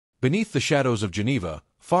Beneath the shadows of Geneva,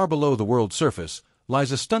 far below the world's surface,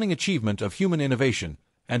 lies a stunning achievement of human innovation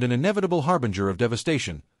and an inevitable harbinger of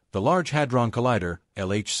devastation, the Large Hadron Collider,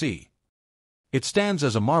 LHC. It stands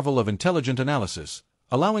as a marvel of intelligent analysis,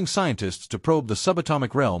 allowing scientists to probe the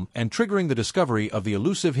subatomic realm and triggering the discovery of the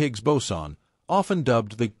elusive Higgs boson, often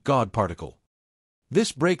dubbed the God particle.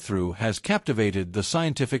 This breakthrough has captivated the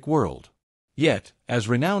scientific world. Yet, as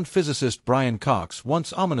renowned physicist Brian Cox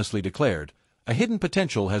once ominously declared, a hidden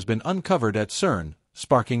potential has been uncovered at CERN,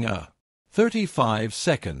 sparking a 35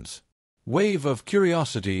 seconds wave of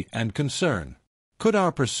curiosity and concern. Could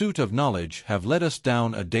our pursuit of knowledge have led us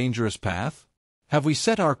down a dangerous path? Have we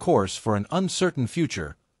set our course for an uncertain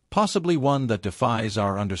future, possibly one that defies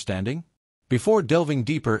our understanding? Before delving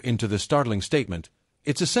deeper into this startling statement,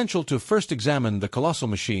 it's essential to first examine the colossal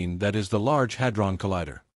machine that is the Large Hadron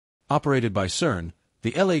Collider. Operated by CERN,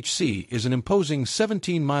 the LHC is an imposing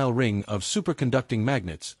 17-mile ring of superconducting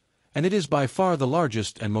magnets, and it is by far the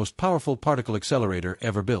largest and most powerful particle accelerator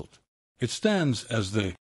ever built. It stands as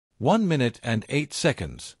the 1 minute and 8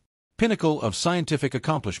 seconds pinnacle of scientific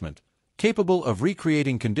accomplishment, capable of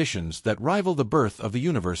recreating conditions that rival the birth of the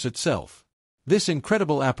universe itself. This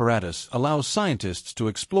incredible apparatus allows scientists to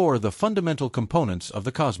explore the fundamental components of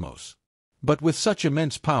the cosmos. But with such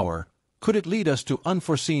immense power, could it lead us to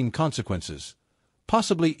unforeseen consequences,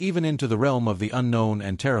 possibly even into the realm of the unknown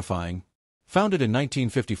and terrifying? Founded in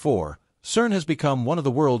 1954, CERN has become one of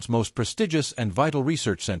the world's most prestigious and vital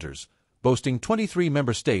research centers, boasting 23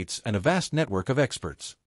 member states and a vast network of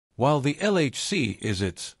experts. While the LHC is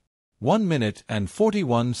its 1 minute and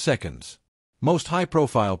 41 seconds most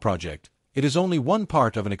high-profile project, it is only one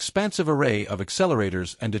part of an expansive array of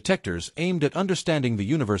accelerators and detectors aimed at understanding the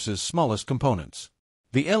universe's smallest components.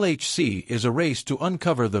 The LHC is a race to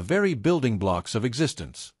uncover the very building blocks of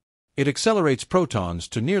existence. It accelerates protons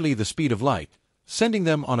to nearly the speed of light, sending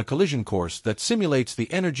them on a collision course that simulates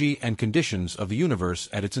the energy and conditions of the universe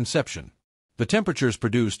at its inception. The temperatures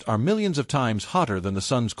produced are millions of times hotter than the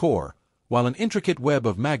sun's core, while an intricate web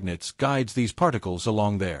of magnets guides these particles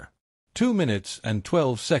along their 2 minutes and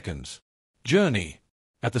 12 seconds journey.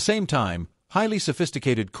 At the same time, highly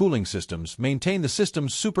sophisticated cooling systems maintain the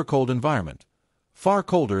system's supercold environment, far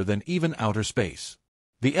colder than even outer space.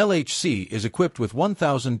 The LHC is equipped with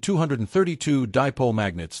 1,232 dipole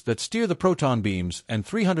magnets that steer the proton beams and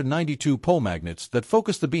 392 pole magnets that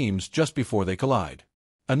focus the beams just before they collide.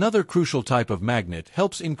 Another crucial type of magnet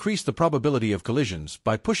helps increase the probability of collisions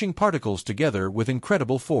by pushing particles together with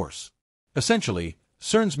incredible force. Essentially,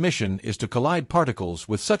 CERN's mission is to collide particles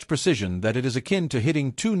with such precision that it is akin to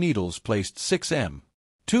hitting two needles placed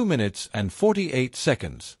 2 minutes and 48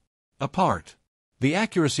 seconds apart. The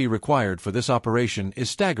accuracy required for this operation is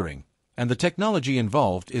staggering, and the technology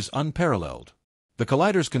involved is unparalleled. The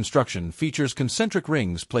collider's construction features concentric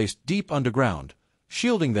rings placed deep underground,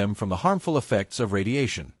 shielding them from the harmful effects of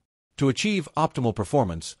radiation. To achieve optimal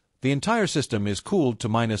performance, the entire system is cooled to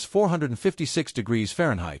 -456 degrees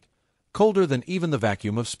Fahrenheit, colder than even the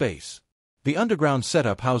vacuum of space. The underground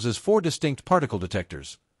setup houses 4 distinct particle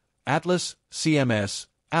detectors: Atlas, CMS,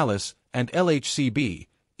 ALICE, and LHCb,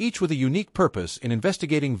 each with a unique purpose in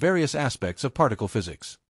investigating various aspects of particle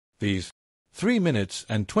physics. These 3 minutes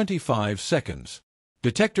and 25 seconds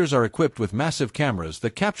detectors are equipped with massive cameras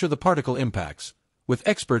that capture the particle impacts, with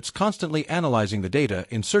experts constantly analyzing the data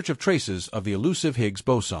in search of traces of the elusive Higgs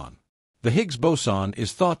boson. The Higgs boson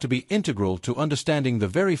is thought to be integral to understanding the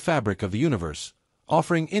very fabric of the universe,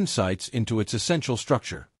 offering insights into its essential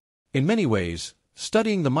structure. In many ways,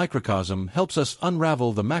 studying the microcosm helps us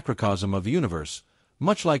unravel the macrocosm of the universe,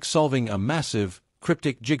 much like solving a massive,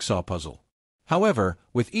 cryptic jigsaw puzzle. However,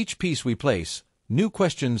 with each piece we place, new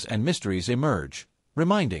questions and mysteries emerge,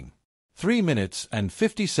 reminding 3 minutes and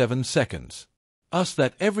 57 seconds us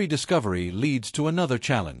that every discovery leads to another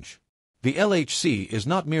challenge. The LHC is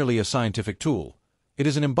not merely a scientific tool, it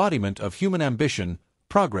is an embodiment of human ambition,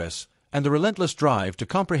 progress, and the relentless drive to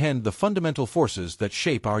comprehend the fundamental forces that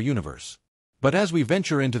shape our universe. But as we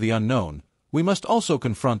venture into the unknown, we must also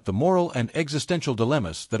confront the moral and existential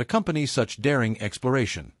dilemmas that accompany such daring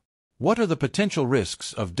exploration. What are the potential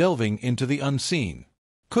risks of delving into the unseen?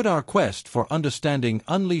 Could our quest for understanding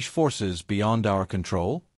unleash forces beyond our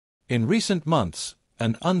control? In recent months,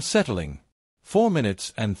 an unsettling 4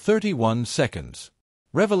 minutes and 31 seconds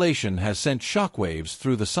revelation has sent shockwaves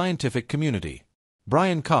through the scientific community.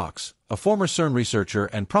 Brian Cox, a former CERN researcher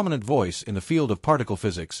and prominent voice in the field of particle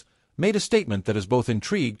physics, made a statement that has both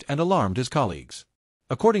intrigued and alarmed his colleagues.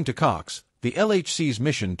 According to Cox, the LHC's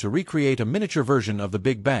mission to recreate a miniature version of the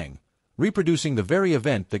Big Bang, reproducing the very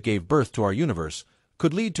event that gave birth to our universe,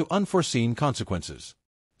 could lead to unforeseen consequences.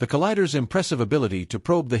 The collider's impressive ability to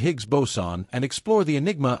probe the Higgs boson and explore the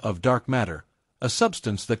enigma of dark matter, a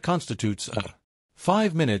substance that constitutes a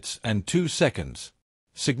 5 minutes and 2 seconds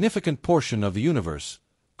significant portion of the universe,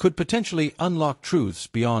 could potentially unlock truths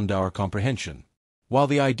beyond our comprehension. While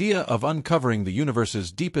the idea of uncovering the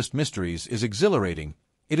universe's deepest mysteries is exhilarating,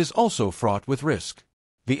 it is also fraught with risk.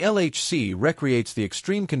 The LHC recreates the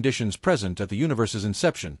extreme conditions present at the universe's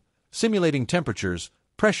inception, simulating temperatures,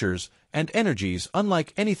 pressures, and energies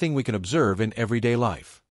unlike anything we can observe in everyday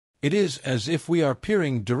life. It is as if we are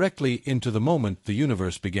peering directly into the moment the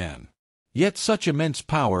universe began. Yet such immense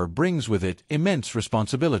power brings with it immense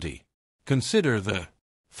responsibility. Consider the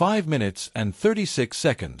 5 minutes and 36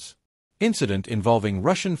 seconds incident involving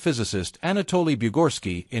Russian physicist Anatoly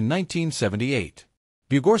Bugorsky in 1978.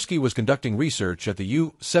 Bugorsky was conducting research at the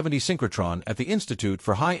U-70 synchrotron at the Institute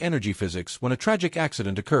for High Energy Physics when a tragic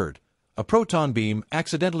accident occurred. A proton beam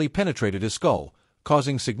accidentally penetrated his skull,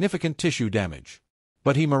 causing significant tissue damage.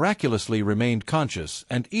 But he miraculously remained conscious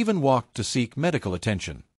and even walked to seek medical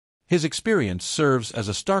attention. His experience serves as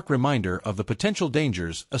a stark reminder of the potential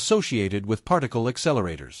dangers associated with particle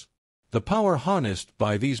accelerators. The power harnessed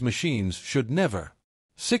by these machines should never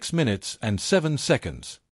 6 minutes and 7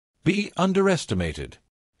 seconds be underestimated.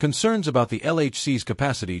 Concerns about the LHC's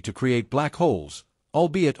capacity to create black holes,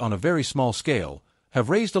 albeit on a very small scale, have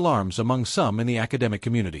raised alarms among some in the academic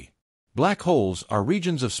community. Black holes are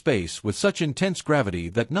regions of space with such intense gravity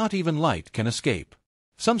that not even light can escape.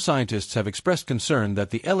 Some scientists have expressed concern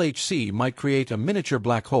that the LHC might create a miniature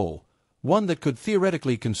black hole, one that could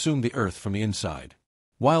theoretically consume the Earth from the inside.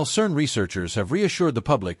 While CERN researchers have reassured the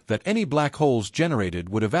public that any black holes generated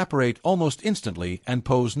would evaporate almost instantly and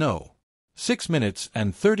pose no 6 minutes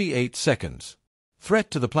and 38 seconds threat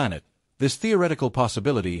to the planet, this theoretical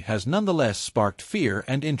possibility has nonetheless sparked fear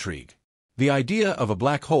and intrigue. The idea of a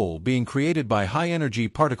black hole being created by high-energy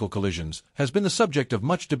particle collisions has been the subject of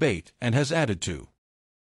much debate and has added to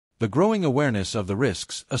the growing awareness of the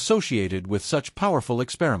risks associated with such powerful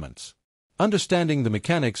experiments. Understanding the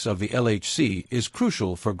mechanics of the LHC is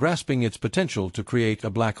crucial for grasping its potential to create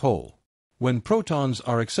a black hole. When protons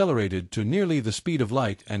are accelerated to nearly the speed of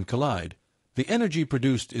light and collide, the energy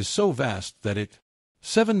produced is so vast that it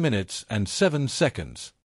 7 minutes and 7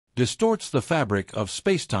 seconds distorts the fabric of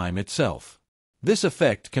spacetime itself. This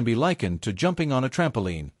effect can be likened to jumping on a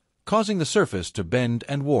trampoline, causing the surface to bend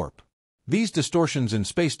and warp. These distortions in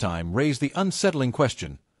spacetime raise the unsettling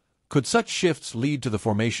question: could such shifts lead to the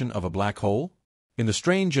formation of a black hole? In the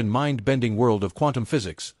strange and mind-bending world of quantum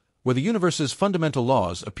physics, where the universe's fundamental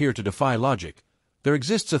laws appear to defy logic, there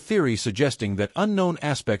exists a theory suggesting that unknown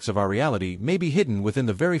aspects of our reality may be hidden within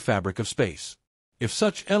the very fabric of space. If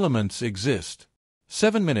such elements exist,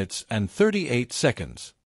 7 minutes and 38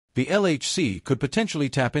 seconds, the LHC could potentially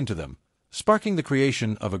tap into them, sparking the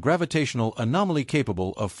creation of a gravitational anomaly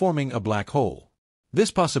capable of forming a black hole.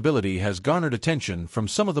 This possibility has garnered attention from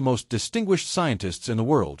some of the most distinguished scientists in the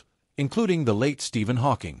world, including the late Stephen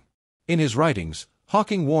Hawking. In his writings,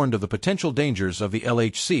 Hawking warned of the potential dangers of the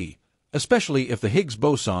LHC, especially if the Higgs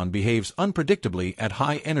boson behaves unpredictably at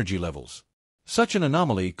high energy levels. Such an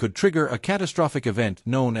anomaly could trigger a catastrophic event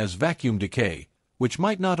known as vacuum decay, which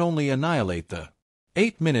might not only annihilate the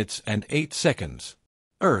 8 minutes and 8 seconds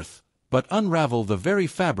Earth, but unravel the very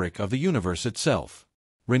fabric of the universe itself.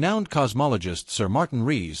 Renowned cosmologist Sir Martin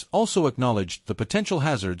Rees also acknowledged the potential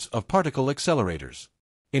hazards of particle accelerators.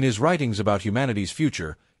 In his writings about humanity's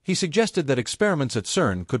future, he suggested that experiments at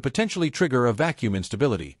CERN could potentially trigger a vacuum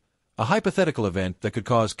instability, a hypothetical event that could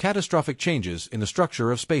cause catastrophic changes in the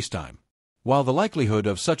structure of spacetime. While the likelihood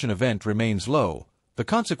of such an event remains low, the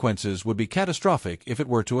consequences would be catastrophic if it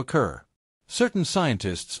were to occur. Certain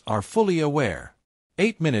scientists are fully aware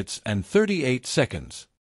 8 minutes and 38 seconds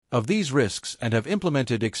of these risks and have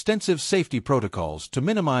implemented extensive safety protocols to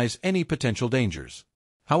minimize any potential dangers.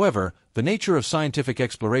 However, the nature of scientific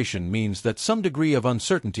exploration means that some degree of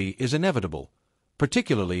uncertainty is inevitable,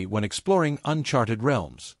 particularly when exploring uncharted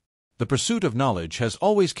realms. The pursuit of knowledge has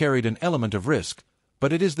always carried an element of risk,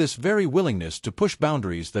 but it is this very willingness to push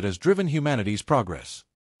boundaries that has driven humanity's progress.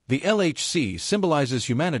 The LHC symbolizes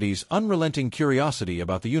humanity's unrelenting curiosity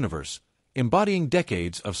about the universe, embodying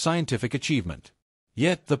decades of scientific achievement.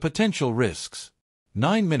 Yet the potential risks,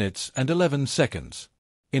 9 minutes and 11 seconds,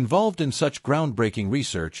 involved in such groundbreaking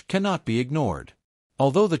research cannot be ignored.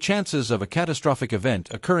 Although the chances of a catastrophic event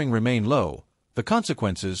occurring remain low, the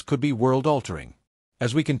consequences could be world-altering.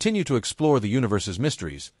 As we continue to explore the universe's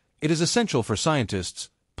mysteries, it is essential for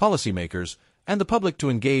scientists, policymakers, and the public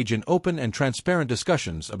to engage in open and transparent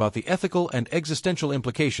discussions about the ethical and existential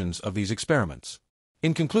implications of these experiments.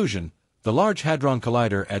 In conclusion, The Large Hadron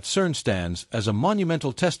Collider at CERN stands as a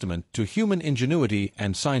monumental testament to human ingenuity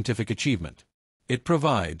and scientific achievement. It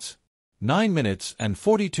provides 9 minutes and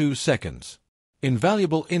 42 seconds.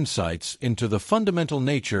 Invaluable insights into the fundamental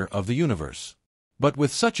nature of the universe. But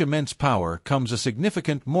with such immense power comes a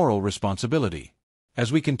significant moral responsibility.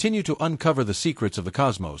 As we continue to uncover the secrets of the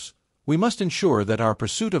cosmos, we must ensure that our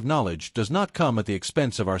pursuit of knowledge does not come at the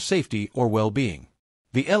expense of our safety or well-being.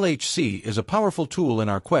 The LHC is a powerful tool in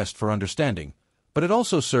our quest for understanding, but it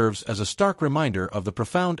also serves as a stark reminder of the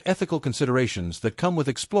profound ethical considerations that come with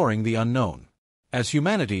exploring the unknown. As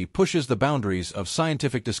humanity pushes the boundaries of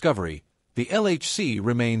scientific discovery, the LHC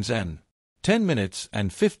remains an 10 minutes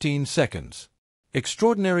and 15 seconds.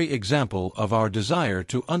 Extraordinary example of our desire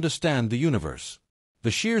to understand the universe.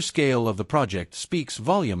 The sheer scale of the project speaks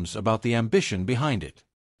volumes about the ambition behind it.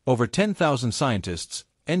 Over 10,000 scientists,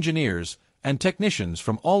 engineers, and technicians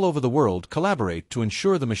from all over the world collaborate to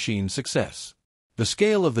ensure the machine's success. The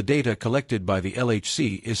scale of the data collected by the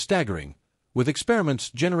LHC is staggering, with experiments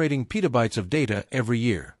generating petabytes of data every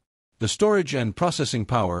year. The storage and processing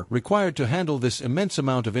power required to handle this immense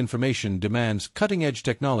amount of information demands cutting-edge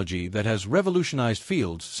technology that has revolutionized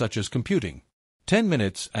fields such as computing. 10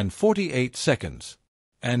 minutes and 48 seconds.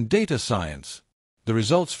 And data science. The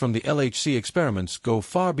results from the LHC experiments go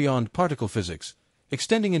far beyond particle physics,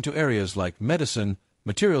 extending into areas like medicine,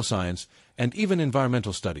 material science, and even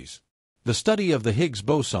environmental studies. The study of the Higgs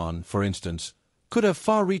boson, for instance, could have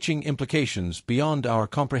far-reaching implications beyond our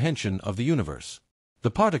comprehension of the universe.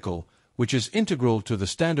 The particle, which is integral to the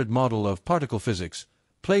standard model of particle physics,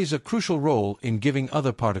 plays a crucial role in giving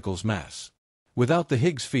other particles mass. Without the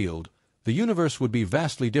Higgs field, the universe would be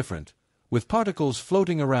vastly different, with particles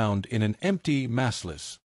floating around in an empty,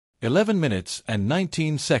 massless 11 minutes and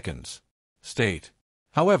 19 seconds state.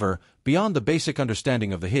 However, beyond the basic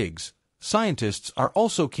understanding of the Higgs, scientists are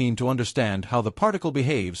also keen to understand how the particle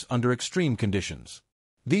behaves under extreme conditions.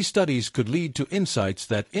 These studies could lead to insights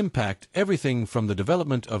that impact everything from the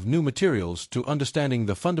development of new materials to understanding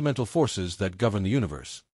the fundamental forces that govern the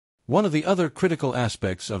universe. One of the other critical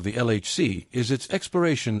aspects of the LHC is its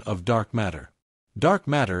exploration of dark matter. Dark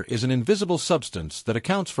matter is an invisible substance that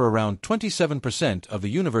accounts for around 27% of the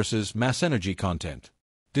universe's mass-energy content.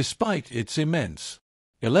 Despite its immense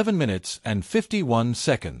 11 minutes and 51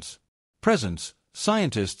 seconds presence,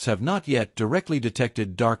 scientists have not yet directly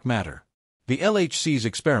detected dark matter. The LHC's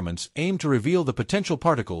experiments aim to reveal the potential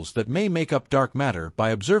particles that may make up dark matter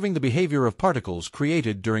by observing the behavior of particles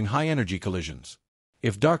created during high-energy collisions.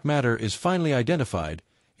 If dark matter is finally identified,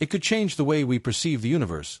 it could change the way we perceive the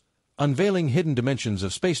universe, unveiling hidden dimensions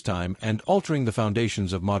of spacetime and altering the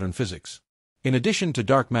foundations of modern physics. In addition to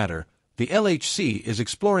dark matter, the LHC is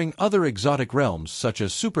exploring other exotic realms such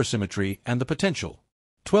as supersymmetry and the potential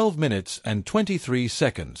 12 minutes and 23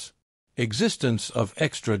 seconds. Existence of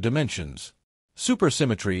extra dimensions.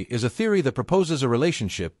 Supersymmetry is a theory that proposes a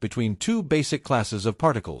relationship between two basic classes of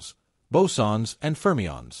particles, bosons and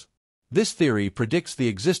fermions. This theory predicts the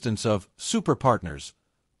existence of superpartners,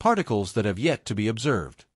 particles that have yet to be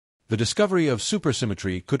observed. The discovery of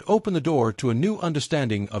supersymmetry could open the door to a new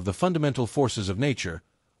understanding of the fundamental forces of nature,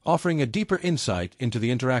 offering a deeper insight into the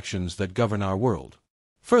interactions that govern our world.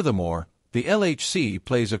 Furthermore, the LHC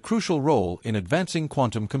plays a crucial role in advancing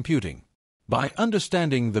quantum computing. By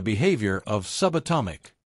understanding the behavior of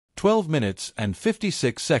subatomic 12 minutes and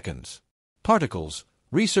 56 seconds particles,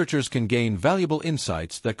 researchers can gain valuable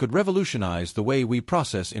insights that could revolutionize the way we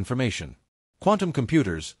process information. Quantum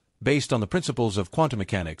computers, based on the principles of quantum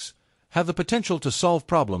mechanics, have the potential to solve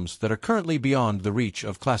problems that are currently beyond the reach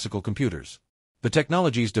of classical computers. The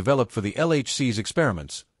technologies developed for the LHC's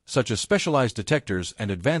experiments, such as specialized detectors and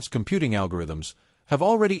advanced computing algorithms, have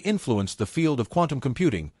already influenced the field of quantum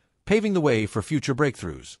computing, paving the way for future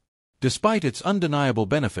breakthroughs. Despite its undeniable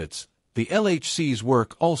benefits, the LHC's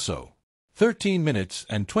work also 13 minutes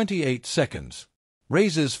and 28 seconds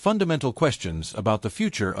raises fundamental questions about the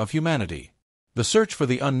future of humanity. The search for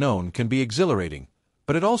the unknown can be exhilarating,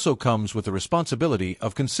 but it also comes with the responsibility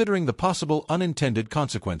of considering the possible unintended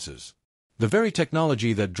consequences. The very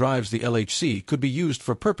technology that drives the LHC could be used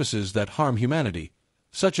for purposes that harm humanity,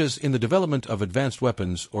 such as in the development of advanced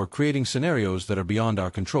weapons or creating scenarios that are beyond our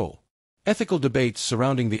control. Ethical debates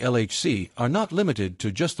surrounding the LHC are not limited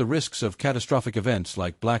to just the risks of catastrophic events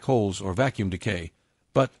like black holes or vacuum decay,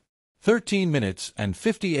 but 13 minutes and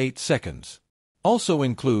 58 seconds also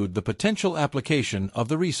include the potential application of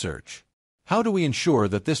the research. How do we ensure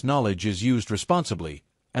that this knowledge is used responsibly,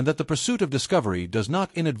 and that the pursuit of discovery does not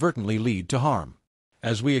inadvertently lead to harm?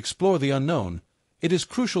 As we explore the unknown, it is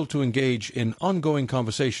crucial to engage in ongoing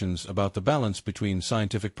conversations about the balance between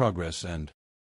scientific progress and